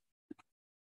well.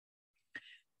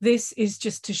 This is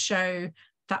just to show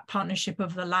that partnership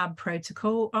of the lab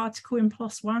protocol article in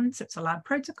PLOS One. So it's a lab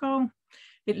protocol.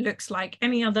 It looks like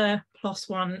any other PLOS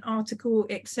One article,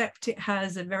 except it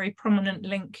has a very prominent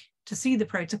link to see the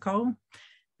protocol.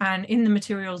 And in the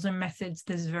materials and methods,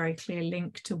 there's a very clear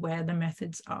link to where the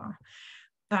methods are.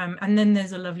 And then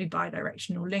there's a lovely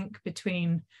bidirectional link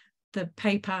between the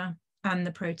paper and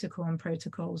the protocol and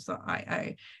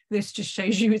protocols.io. This just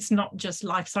shows you it's not just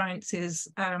life sciences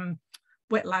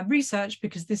wet lab research,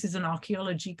 because this is an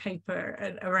archaeology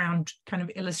paper around kind of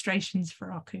illustrations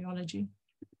for archaeology.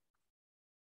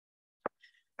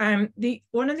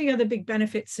 One of the other big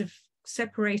benefits of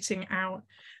separating out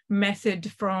method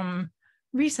from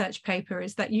research paper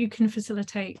is that you can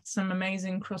facilitate some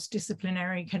amazing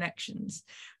cross-disciplinary connections.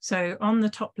 So on the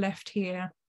top left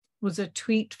here was a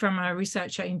tweet from a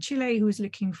researcher in Chile who was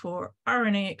looking for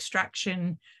RNA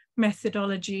extraction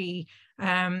methodology,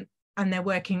 and they're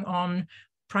working on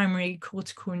primary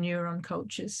cortical neuron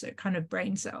cultures, so kind of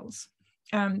brain cells.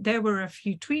 There were a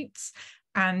few tweets,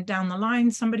 and down the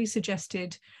line somebody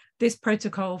suggested this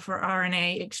protocol for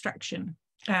RNA extraction.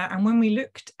 And when we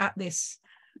looked at this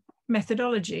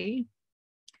methodology,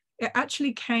 it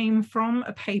actually came from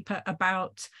a paper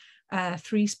about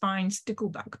three-spine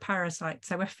stickleback parasite,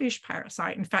 so a fish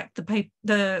parasite. In fact,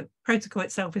 the protocol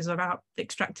itself is about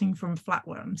extracting from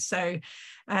flatworms. So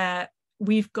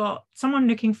we've got someone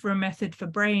looking for a method for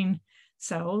brain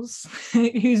cells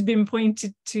who's been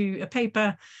pointed to a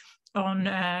paper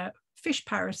on fish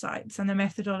parasites and the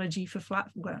methodology for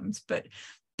flatworms, but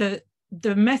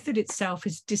the method itself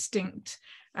is distinct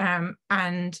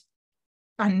and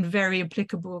very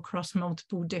applicable across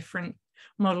multiple different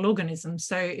model organisms.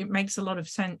 So it makes a lot of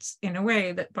sense in a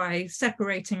way that by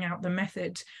separating out the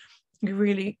method, you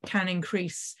really can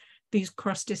increase these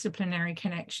cross-disciplinary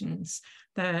connections.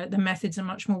 The methods are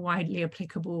much more widely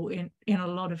applicable in a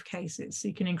lot of cases. So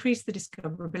you can increase the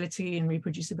discoverability and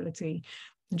reproducibility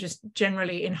and just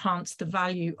generally enhance the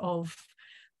value of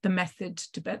the method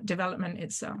development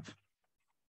itself.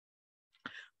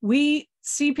 We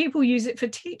see people use it for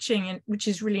teaching, which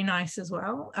is really nice as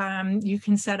well. You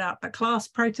can set up a class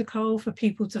protocol for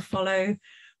people to follow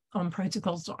on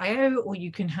protocols.io, or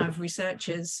you can have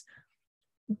researchers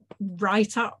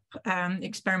write up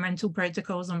experimental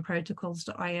protocols on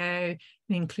protocols.io.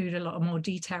 We include a lot of more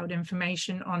detailed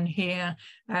information on here.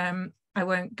 I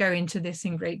won't go into this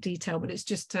in great detail, but it's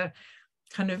just to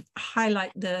kind of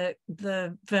highlight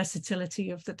the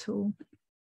versatility of the tool.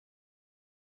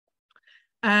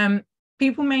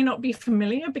 People may not be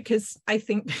familiar, because I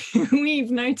think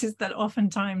we've noticed that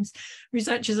oftentimes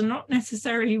researchers are not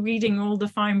necessarily reading all the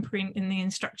fine print in the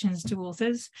instructions to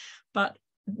authors, but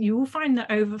you will find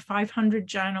that over 500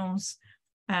 journals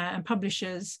and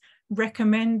publishers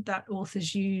recommend that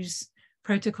authors use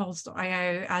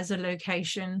protocols.io as a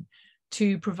location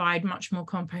to provide much more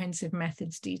comprehensive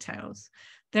methods details.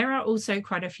 There are also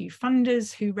quite a few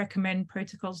funders who recommend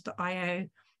protocols.io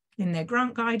in their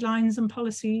grant guidelines and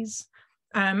policies.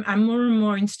 And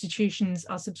more institutions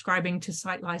are subscribing to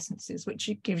site licenses, which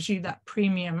gives you that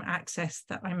premium access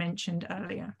that I mentioned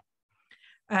earlier.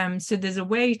 So there's a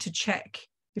way to check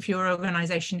if your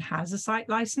organization has a site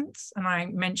license. And I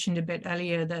mentioned a bit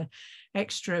earlier the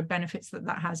extra benefits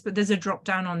that has, but there's a drop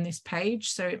down on this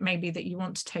page. So it may be that you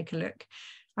want to take a look.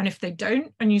 And if they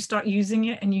don't, and you start using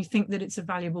it and you think that it's a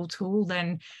valuable tool,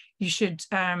 then you should,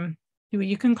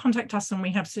 you can contact us and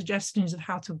we have suggestions of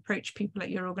how to approach people at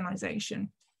your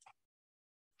organization.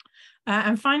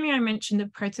 And finally, I mentioned the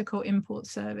protocol import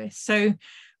service. So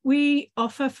we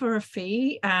offer for a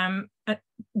fee.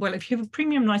 Well, if you have a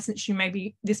premium license,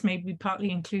 this may be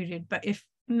partly included, but if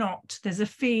not, there's a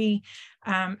fee.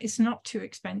 It's not too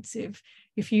expensive.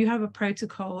 If you have a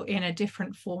protocol in a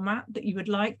different format that you would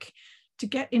like to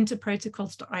get into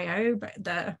protocols.io,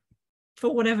 but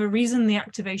for whatever reason, the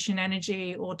activation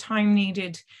energy or time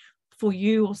needed for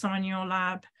you or someone in your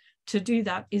lab to do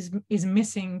that is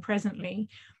missing presently,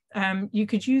 you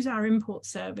could use our import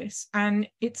service. And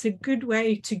it's a good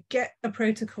way to get a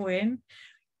protocol in.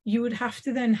 You would have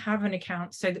to then have an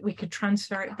account so that we could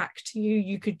transfer it back to you.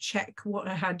 You could check what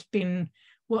had been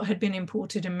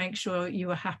imported and make sure you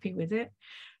were happy with it.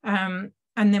 And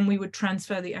then we would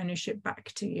transfer the ownership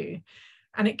back to you.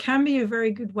 And it can be a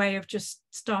very good way of just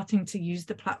starting to use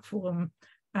the platform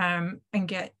and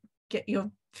get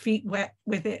your feet wet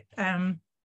with it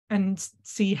and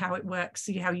see how it works,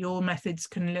 see how your methods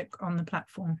can look on the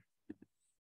platform.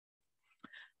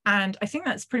 And I think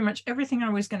that's pretty much everything I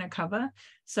was going to cover.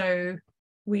 So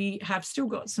we have still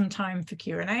got some time for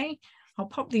Q&A. I'll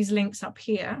pop these links up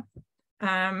here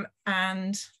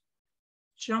and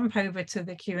jump over to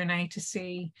the Q&A to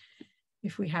see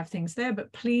if we have things there,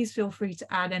 but please feel free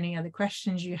to add any other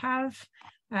questions you have.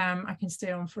 I can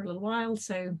stay on for a little while,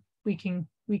 so we can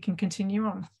continue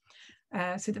on.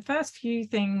 So the first few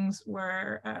things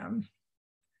were,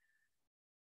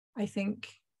 I think,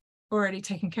 already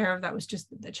taken care of. That was just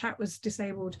that the chat was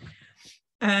disabled.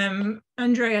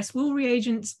 Andreas, will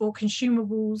reagents or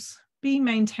consumables be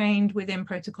maintained within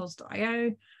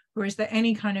protocols.io, or is there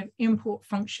any kind of import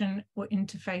function or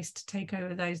interface to take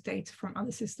over those data from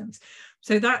other systems?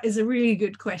 So that is a really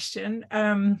good question.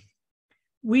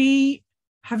 We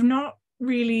have not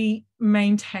really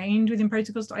maintained within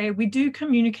protocols.io. We do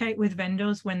communicate with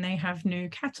vendors when they have new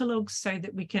catalogs so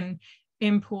that we can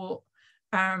import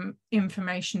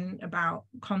information about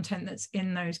content that's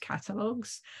in those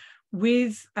catalogs.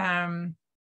 With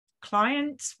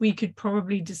clients, we could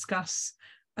probably discuss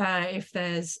if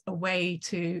there's a way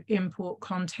to import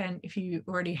content if you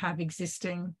already have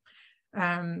existing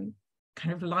kind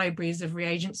of libraries of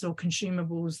reagents or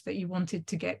consumables that you wanted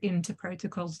to get into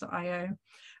protocols.io.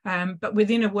 But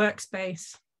within a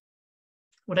workspace,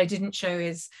 what I didn't show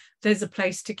is there's a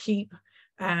place to keep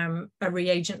a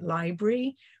reagent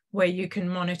library where you can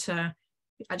monitor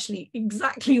actually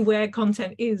exactly where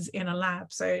content is in a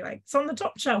lab. So like it's on the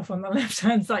top shelf on the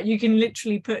left-hand side. You can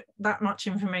literally put that much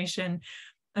information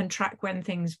and track when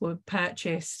things were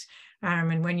purchased,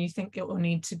 and when you think it will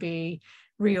need to be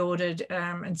reordered,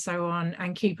 and so on,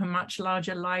 and keep a much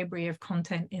larger library of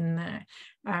content in there.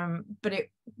 But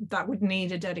that would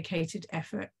need a dedicated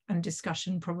effort and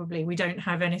discussion probably. We don't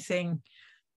have anything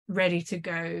ready to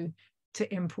go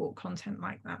to import content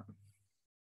like that.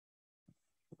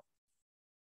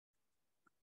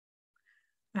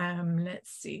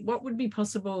 Let's see, what would be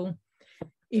possible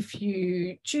if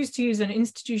you choose to use an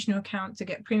institutional account to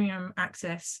get premium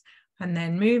access and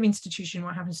then move institution,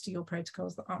 what happens to your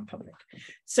protocols that aren't public?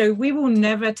 So we will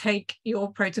never take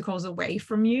your protocols away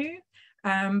from you.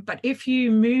 But if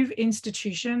you move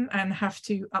institution and have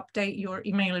to update your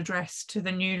email address to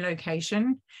the new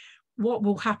location, what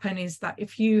will happen is that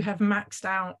if you have maxed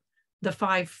out the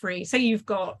 5 free, say you've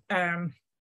got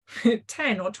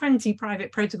 10 or 20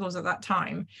 private protocols at that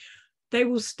time, they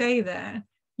will stay there.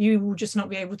 You will just not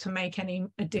be able to make any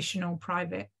additional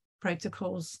private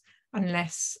protocols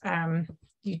unless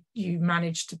you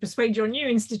manage to persuade your new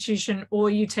institution, or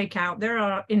you take out, there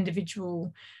are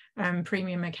individual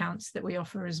premium accounts that we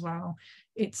offer as well.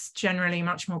 It's generally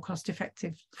much more cost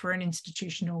effective for an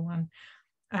institutional one.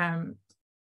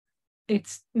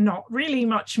 It's not really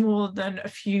much more than a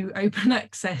few open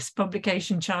access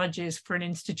publication charges for an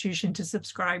institution to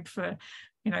subscribe for,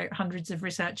 you know, hundreds of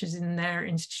researchers in their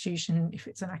institution if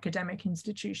it's an academic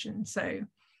institution. So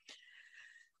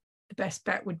the best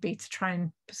bet would be to try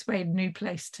and persuade a new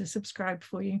place to subscribe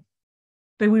for you.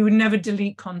 But we would never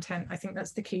delete content. I think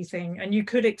that's the key thing. And you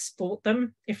could export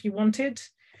them if you wanted,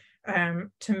 to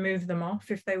move them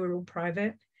off if they were all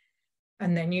private.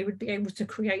 And then you would be able to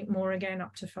create more again,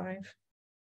 up to 5.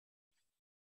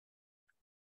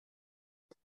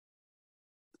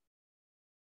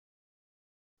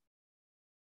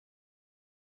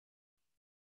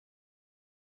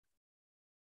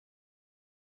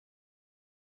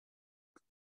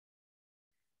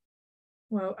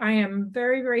 Well, I am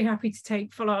very, very happy to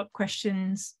take follow-up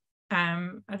questions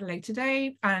at a later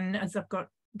date. And as I've got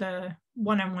the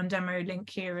one-on-one demo link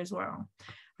here as well,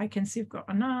 I can see I've got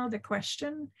another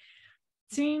question.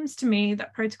 Seems to me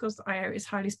that protocols.io is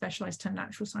highly specialized to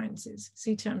natural sciences.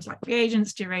 See terms like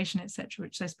reagents, duration, etc.,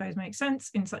 which I suppose makes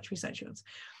sense in such research fields.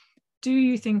 Do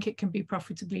you think it can be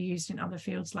profitably used in other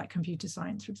fields like computer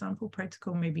science? For example,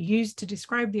 protocol may be used to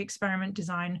describe the experiment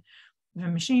design of a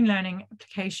machine learning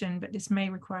application, but this may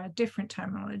require different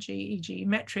terminology, e.g.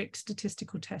 metrics,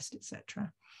 statistical test,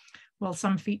 etc. While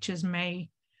some features may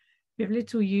be of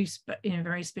little use, but in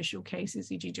very special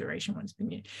cases, e.g. duration once been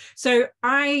used. So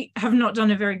I have not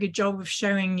done a very good job of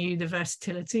showing you the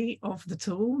versatility of the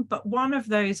tool, but one of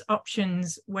those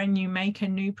options when you make a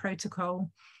new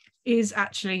protocol is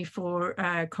actually for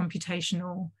a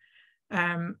computational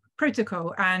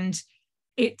protocol, and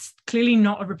it's clearly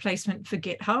not a replacement for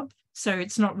GitHub. So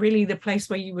it's not really the place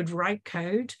where you would write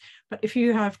code, but if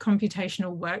you have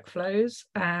computational workflows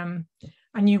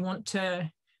and you want to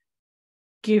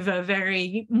give a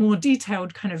very more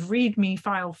detailed kind of README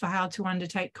file for how to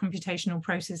undertake computational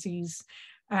processes,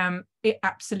 it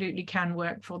absolutely can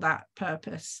work for that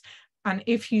purpose. And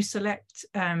if you select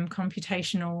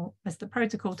computational as the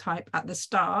protocol type at the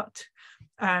start,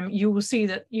 you will see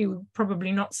that you're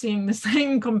probably not seeing the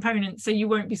same components. So you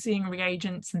won't be seeing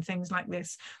reagents and things like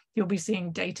this. You'll be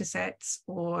seeing data sets,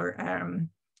 or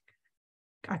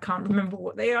I can't remember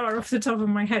what they are off the top of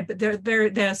my head, but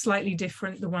they're slightly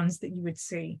different, the ones that you would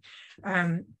see.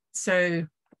 So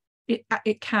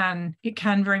it can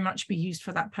very much be used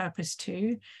for that purpose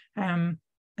too.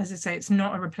 As I say, it's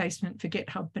not a replacement for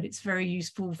GitHub, but it's very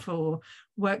useful for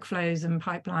workflows and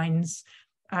pipelines,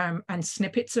 and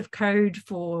snippets of code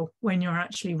for when you're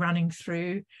actually running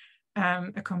through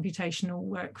a computational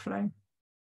workflow.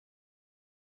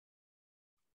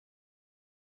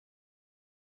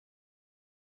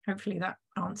 Hopefully that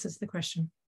answers the question.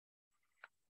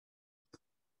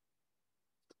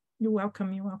 You're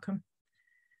welcome, you're welcome.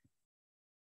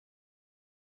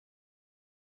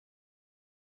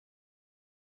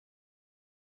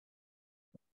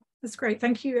 That's great.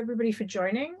 Thank you, everybody, for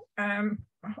joining.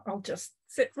 I'll just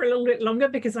sit for a little bit longer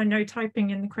because I know typing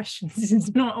in the questions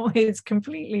is not always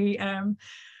completely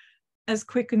as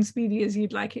quick and speedy as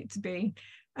you'd like it to be.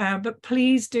 But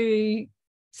please do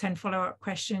send follow-up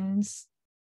questions.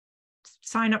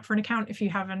 Sign up for an account if you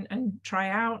haven't and try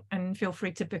out, and feel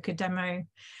free to book a demo.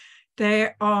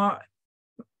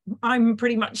 I'm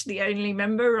pretty much the only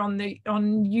member on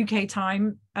UK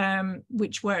time,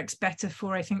 which works better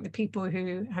for, I think, the people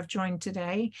who have joined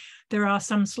today. There are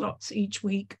some slots each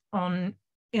week on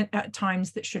at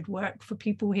times that should work for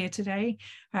people here today.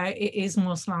 It is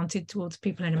more slanted towards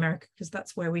people in America because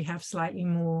that's where we have slightly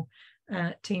more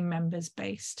team members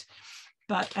based.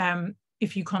 But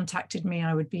if you contacted me,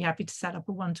 I would be happy to set up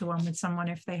a one-to-one with someone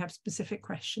if they have specific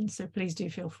questions. So please do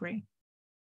feel free.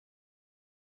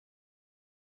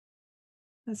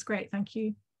 That's great. Thank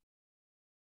you.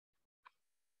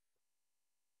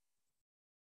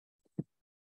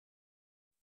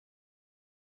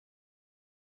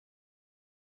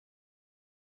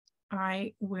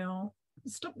 I will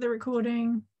stop the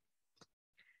recording.